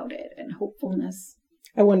feeling about it and hopefulness.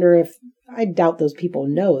 I wonder if, I doubt those people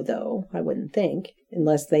know, though. I wouldn't think,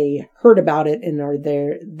 unless they heard about it and are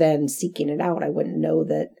there then seeking it out. I wouldn't know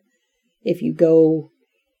that if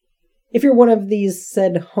you're one of these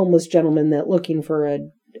said homeless gentlemen that looking for a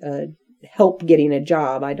help getting a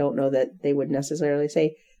job, I don't know that they would necessarily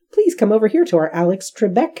say, please come over here to our Alex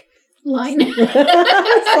Trebek line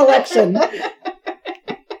selection.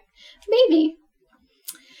 Maybe.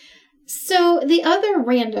 So the other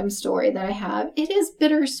random story that I have, it is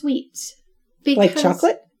bittersweet. Like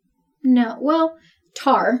chocolate? No. Well,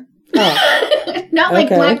 tar. Oh. Not like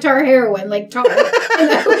black tar heroin, like tar in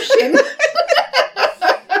the ocean.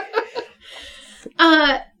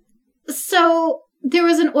 So there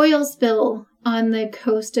was an oil spill on the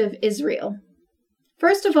coast of Israel.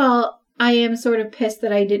 First of all, I am sort of pissed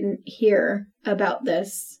that I didn't hear about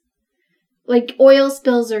this. Like, oil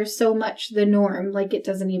spills are so much the norm, like it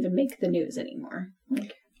doesn't even make the news anymore.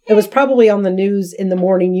 Like, it was probably on the news in the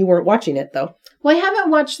morning. You weren't watching it, though. Well, I haven't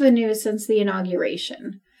watched the news since the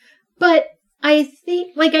inauguration. But I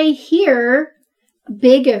think, like, I hear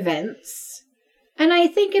big events, and I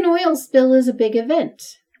think an oil spill is a big event.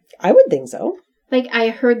 I would think so. Like, I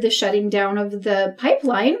heard the shutting down of the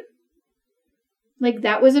pipeline. Like,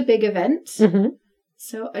 that was a big event. Mm-hmm.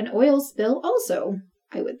 So an oil spill also,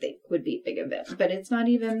 I would think, would be a big event, but it's not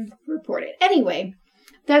even reported. Anyway,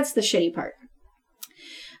 that's the shitty part.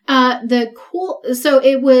 So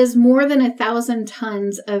it was more than 1,000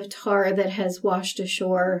 tons of tar that has washed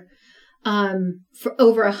ashore for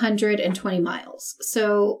over 120 miles.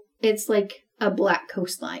 So it's like a black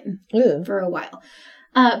coastline for a while.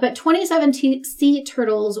 But 27 sea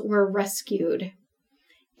turtles were rescued.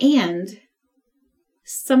 And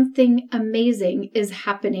something amazing is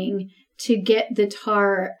happening to get the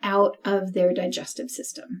tar out of their digestive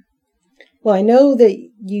system. Well, I know that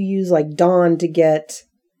you use like Dawn to get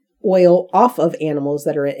oil off of animals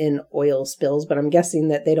that are in oil spills, but I'm guessing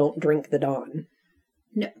that they don't drink the Dawn.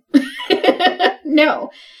 No.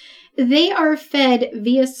 No. They are fed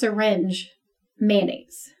via syringe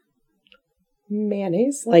mayonnaise.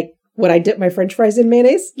 Mayonnaise? Like, would I dip my French fries in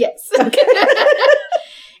mayonnaise? Yes. Okay.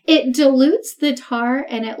 It dilutes the tar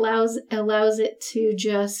and it allows it to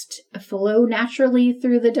just flow naturally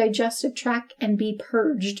through the digestive tract and be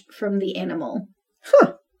purged from the animal.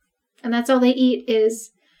 Huh. And that's all they eat is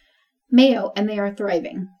mayo, and they are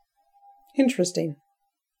thriving. Interesting.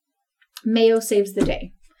 Mayo saves the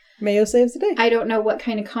day. Mayo saves the day. I don't know what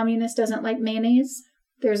kind of communist doesn't like mayonnaise.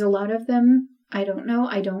 There's a lot of them. I don't know.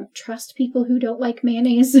 I don't trust people who don't like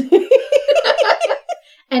mayonnaise.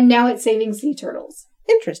 And now it's saving sea turtles.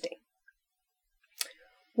 Interesting.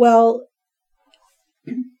 Well,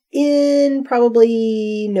 in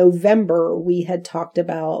probably November, we had talked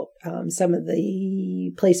about some of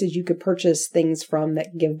the places you could purchase things from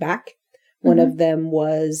that give back. One of them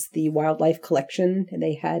was the Wildlife Collection, and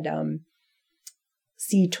they had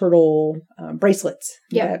sea turtle bracelets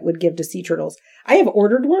that would give to sea turtles. I have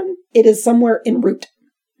ordered one. It is somewhere en route.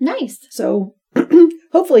 Nice. So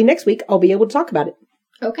hopefully next week I'll be able to talk about it.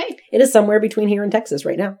 Okay. It is somewhere between here and Texas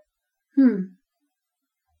right now.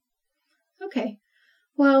 Okay.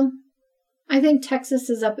 Well, I think Texas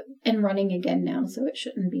is up and running again now, so it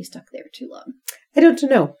shouldn't be stuck there too long. I don't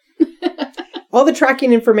know. All the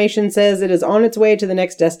tracking information says it is on its way to the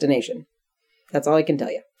next destination. That's all I can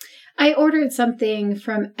tell you. I ordered something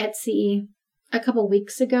from Etsy a couple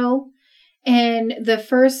weeks ago, And the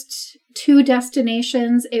first 2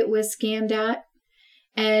 destinations it was scanned at.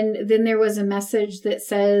 And then there was a message that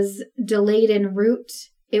says, delayed en route.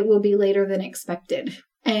 It will be later than expected.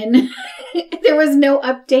 And there was no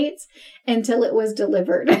updates until it was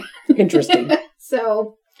delivered. Interesting.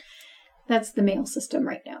 So that's the mail system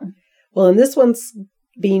right now. Well, and this one's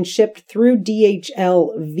being shipped through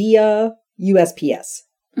DHL via USPS.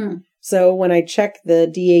 So when I check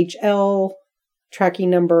the DHL tracking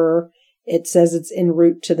number, it says it's en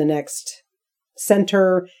route to the next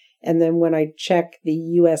center. And then when I check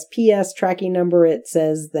the USPS tracking number, it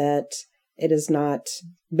says that it has not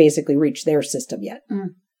basically reached their system yet.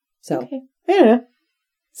 So, yeah,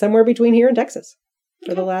 somewhere between here and Texas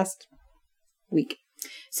for the last week.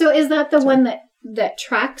 So is that the one that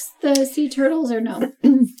tracks the sea turtles or no?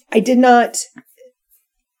 I did not.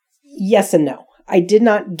 Yes and no. I did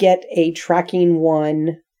not get a tracking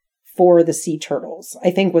one for the sea turtles.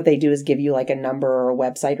 I think what they do is give you like a number or a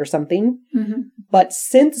website or something. But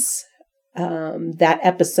since that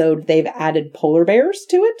episode, they've added polar bears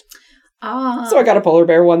to it. So I got a polar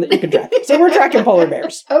bear one that you can track. So we're tracking polar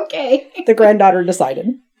bears. Okay. The granddaughter decided.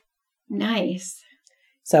 Nice.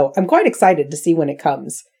 So I'm quite excited to see when it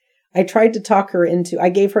comes. I tried to talk her into, I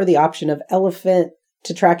gave her the option of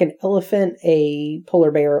to track an elephant, a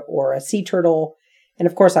polar bear, or a sea turtle. And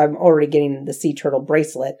of course, I'm already getting the sea turtle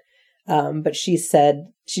bracelet. But she said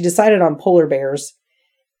she decided on polar bears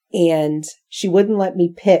and she wouldn't let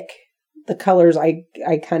me pick the colors. I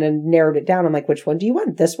kind of narrowed it down. I'm like, which one do you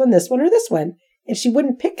want? This one, or this one? And she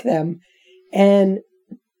wouldn't pick them. And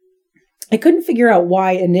I couldn't figure out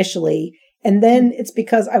why initially. And then it's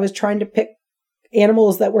because I was trying to pick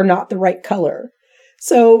animals that were not the right color.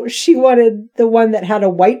 So she wanted the one that had a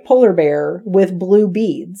white polar bear with blue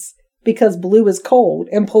beads because blue is cold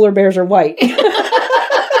and polar bears are white. I'm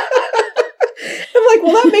like,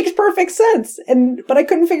 well, that makes perfect sense. But I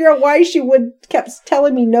couldn't figure out why she kept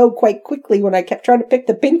telling me no quite quickly when I kept trying to pick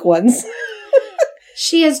the pink ones.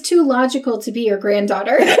 She is too logical to be your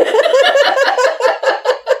granddaughter.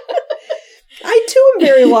 I too am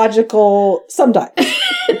very logical sometimes.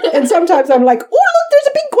 And sometimes I'm like, oh, look, there's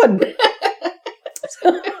a pink one.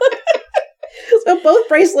 So both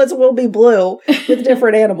bracelets will be blue with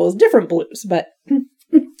different animals, different blues. But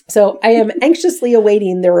so I am anxiously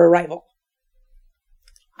awaiting their arrival.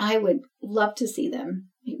 I would love to see them.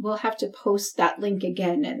 We'll have to post that link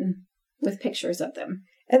again and with pictures of them.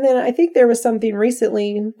 And then I think there was something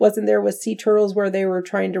recently, wasn't there, with sea turtles where they were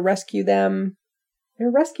trying to rescue them? They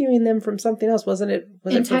were rescuing them from something else, wasn't it?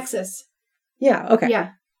 In Texas. Yeah, okay.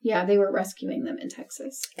 Yeah, they were rescuing them in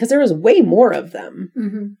Texas. Because there was way more of them.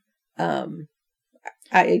 Mm-hmm.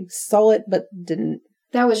 I saw it, but didn't.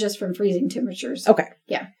 That was just from freezing temperatures. Okay.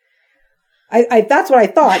 Yeah. I that's what I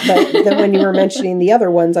thought, but then when you were mentioning the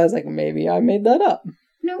other ones, I was like, maybe I made that up.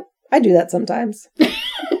 Nope. I do that sometimes.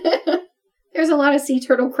 There's a lot of sea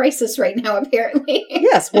turtle crisis right now, apparently.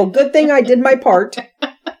 Yes. Well, good thing I did my part.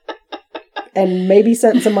 And maybe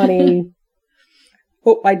sent some money.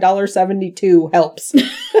 Hope my $1.72 helps.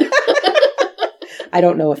 I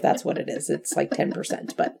don't know if that's what it is. It's like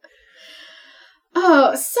 10%, but.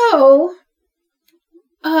 Oh, so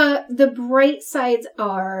the bright sides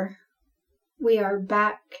are we are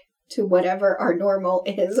back to whatever our normal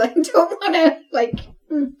is. I don't want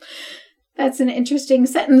to, that's an interesting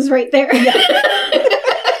sentence right there. Yeah.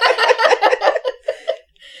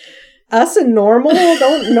 Us and normal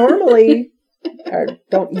don't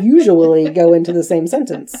usually go into the same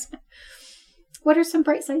sentence. What are some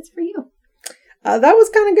bright sides for you? That was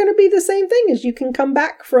kind of going to be the same thing, as you can come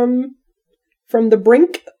back from the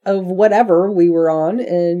brink of whatever we were on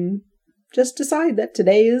and just decide that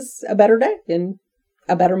today is a better day and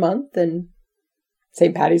a better month and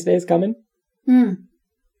St. Patty's Day is coming. St.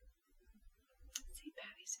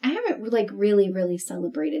 Patty's. I haven't really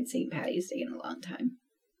celebrated St. Patty's Day in a long time.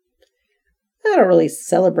 I don't really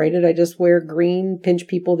celebrate it. I just wear green, pinch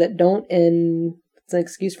people that don't, and it's an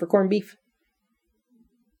excuse for corned beef.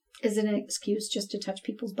 Is it an excuse just to touch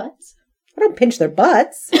people's butts? I don't pinch their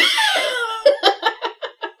butts.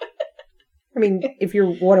 I mean, if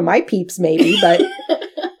you're one of my peeps, maybe, but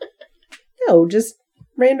no, just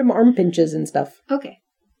random arm pinches and stuff. Okay.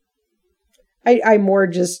 I'm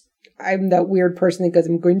that weird person that goes,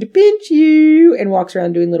 I'm going to pinch you, and walks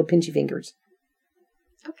around doing little pinchy fingers.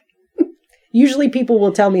 Okay. Usually people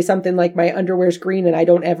will tell me something like my underwear's green, and I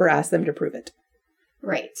don't ever ask them to prove it.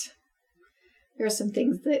 Right. There are some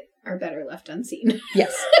things that are better left unseen.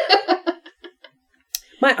 Yes.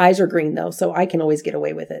 My eyes are green, though, so I can always get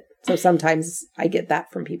away with it. So sometimes I get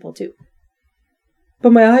that from people, too.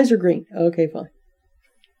 But my eyes are green. Okay, fine.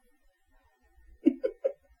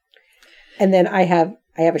 And then I have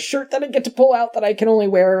a shirt that I get to pull out that I can only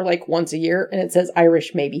wear like once a year, and it says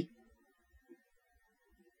Irish maybe.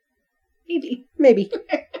 Maybe.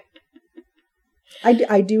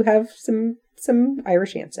 I do have some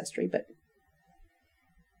Irish ancestry, but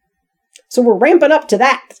so we're ramping up to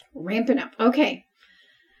that. Ramping up. Okay.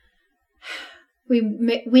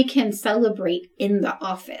 We can celebrate in the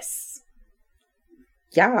office.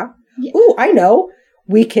 Yeah. Ooh, I know.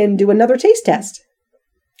 We can do another taste test.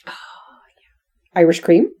 Oh, yeah. Irish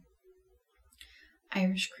cream.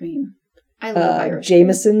 Irish cream. I love Irish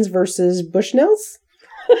Jameson's cream. Versus Bushnell's.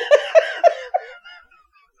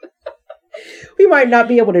 We might not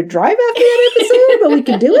be able to drive after that episode, but we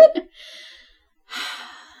can do it.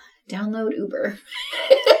 Download Uber.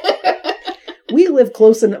 We live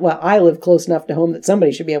close enough. Well, I live close enough to home that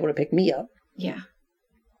somebody should be able to pick me up. Yeah.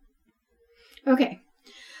 Okay.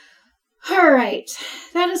 All right.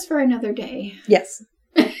 That is for another day. Yes.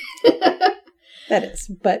 That is.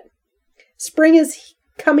 But spring is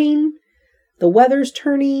coming. The weather's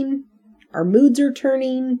turning. Our moods are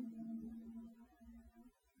turning.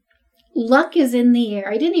 Luck is in the air.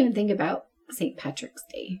 I didn't even think about St. Patrick's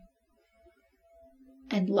Day.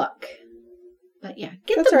 And luck. But yeah,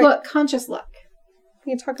 get That's the right. book, Conscious Luck.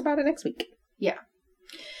 We can talk about it next week. Yeah.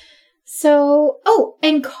 So,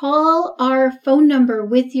 and call our phone number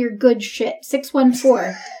with your good shit.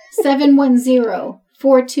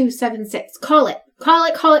 614-710-4276. Call it.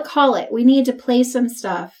 Call it. We need to play some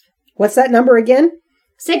stuff. What's that number again?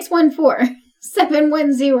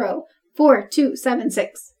 614-710-4276.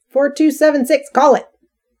 4276. Call it.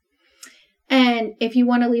 And if you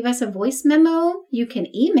want to leave us a voice memo, you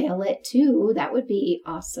can email it too. That would be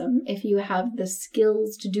awesome. If you have the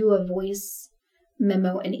skills to do a voice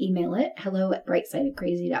memo and email it,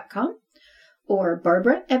 hello@brightsideofcrazy.com or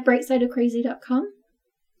Barbara@brightsideofcrazy.com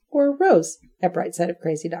or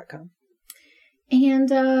Rose@brightsideofcrazy.com.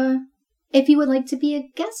 And if you would like to be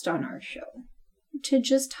a guest on our show, to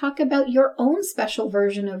just talk about your own special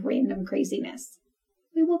version of random craziness,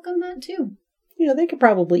 we welcome that too. You know, they could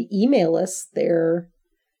probably email us their,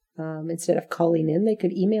 instead of calling in, they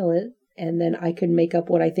could email it, and then I could make up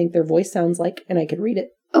what I think their voice sounds like, and I could read it.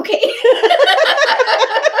 Okay.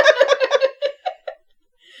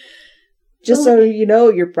 Just so you know,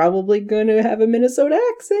 you're probably going to have a Minnesota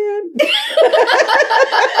accent.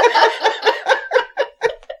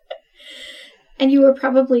 And you were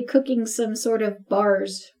probably cooking some sort of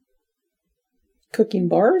bars. Cooking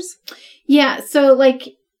bars? Yeah, so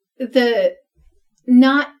like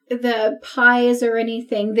not the pies or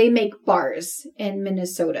anything. They make bars in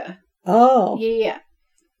Minnesota. Oh. Yeah.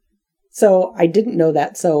 So I didn't know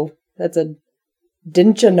that. So that's a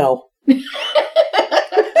didn't you know?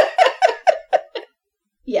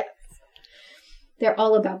 Yes. They're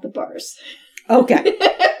all about the bars. Okay.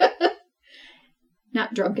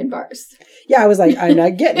 Not drunken bars. Yeah, I was like, I'm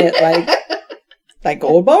not getting it. Like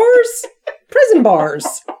old bars? Prison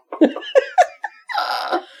bars.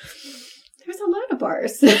 There's a lot of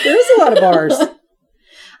bars. There's a lot of bars.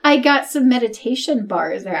 I got some meditation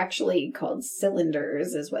bars. They're actually called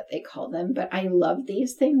cylinders is what they call them. But I love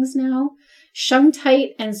these things now.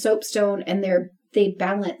 Shungtite and soapstone, and they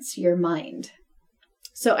balance your mind.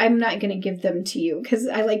 So I'm not going to give them to you because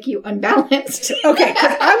I like you unbalanced. Okay,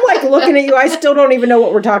 because I'm like looking at you. I still don't even know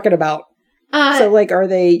what we're talking about. So like, are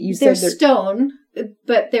they, you said they're stone,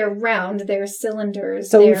 but they're round. They're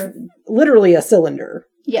cylinders. So they're literally a cylinder.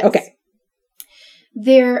 Yes. Okay.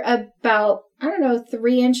 They're about,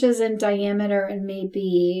 3 inches in diameter and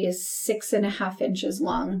maybe 6.5 inches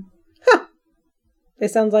long. Huh.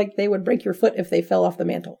 It sounds like they would break your foot if they fell off the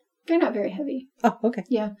mantle. They're not very heavy. Oh, okay.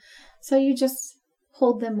 Yeah. So you just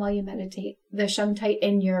hold them while you meditate. The shungtite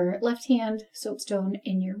in your left hand, soapstone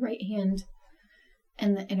in your right hand,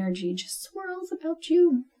 and the energy just swirls about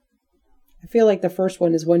you. I feel like the first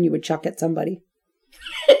one is one you would chuck at somebody.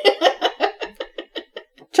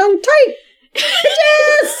 Shungtite!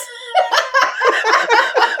 Yes!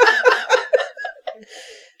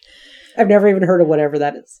 I've never even heard of whatever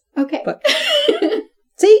that is. Okay. But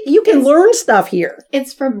see, you can learn stuff here.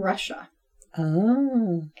 It's from Russia.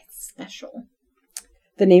 Oh. It's special.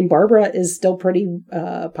 The name Barbara is still pretty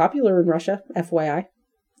popular in Russia, FYI.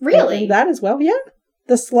 Really? That as well, yeah.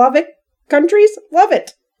 The Slavic countries love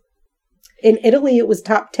it. In Italy, it was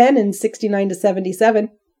top 10 in 69 to 77.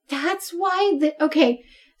 That's why okay.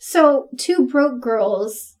 So 2 Broke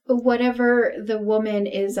Girls, whatever the woman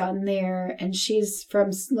is on there, and she's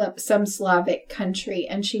from some Slavic country,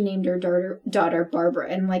 and she named her daughter Barbara.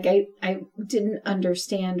 And like, I didn't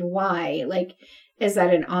understand why. Like, is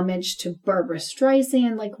that an homage to Barbara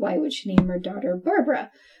Streisand? Like, why would she name her daughter Barbara?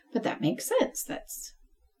 But that makes sense.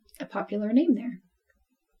 A popular name there.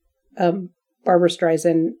 Barbara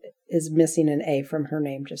Streisand is missing an A from her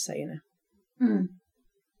name, just so you know. Mm.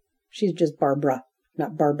 She's just Barbara,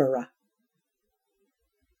 not Barbara.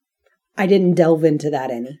 I didn't delve into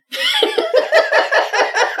that any.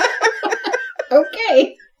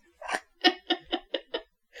 Okay.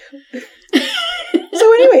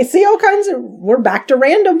 So anyway, see all kinds of, we're back to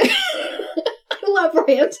random. I love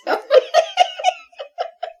random.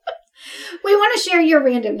 We want to share your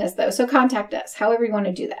randomness though, so contact us however you want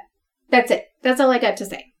to do that. That's it. That's all I got to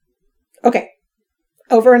say. Okay.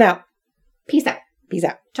 Over and out. Peace out. Peace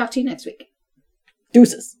out. Talk to you next week.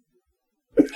 Deuces.